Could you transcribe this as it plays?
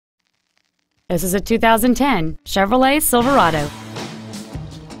This is a 2010 Chevrolet Silverado.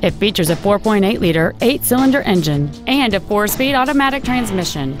 It features a 4.8-liter 8-cylinder engine and a 4-speed automatic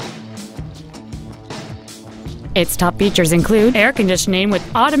transmission. Its top features include air conditioning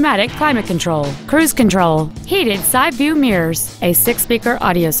with automatic climate control, cruise control, heated side view mirrors, a 6-speaker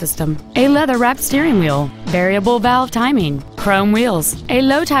audio system, a leather-wrapped steering wheel, variable valve timing, chrome wheels, a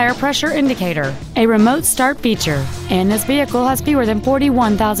low tire pressure indicator, a remote start feature, and this vehicle has fewer than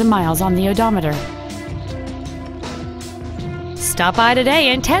 41,000 miles on the odometer. Stop by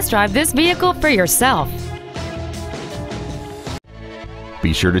today and test drive this vehicle for yourself.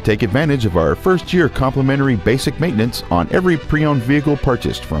 Be sure to take advantage of our first-year complimentary basic maintenance on every pre-owned vehicle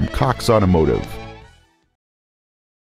purchased from Cox Automotive.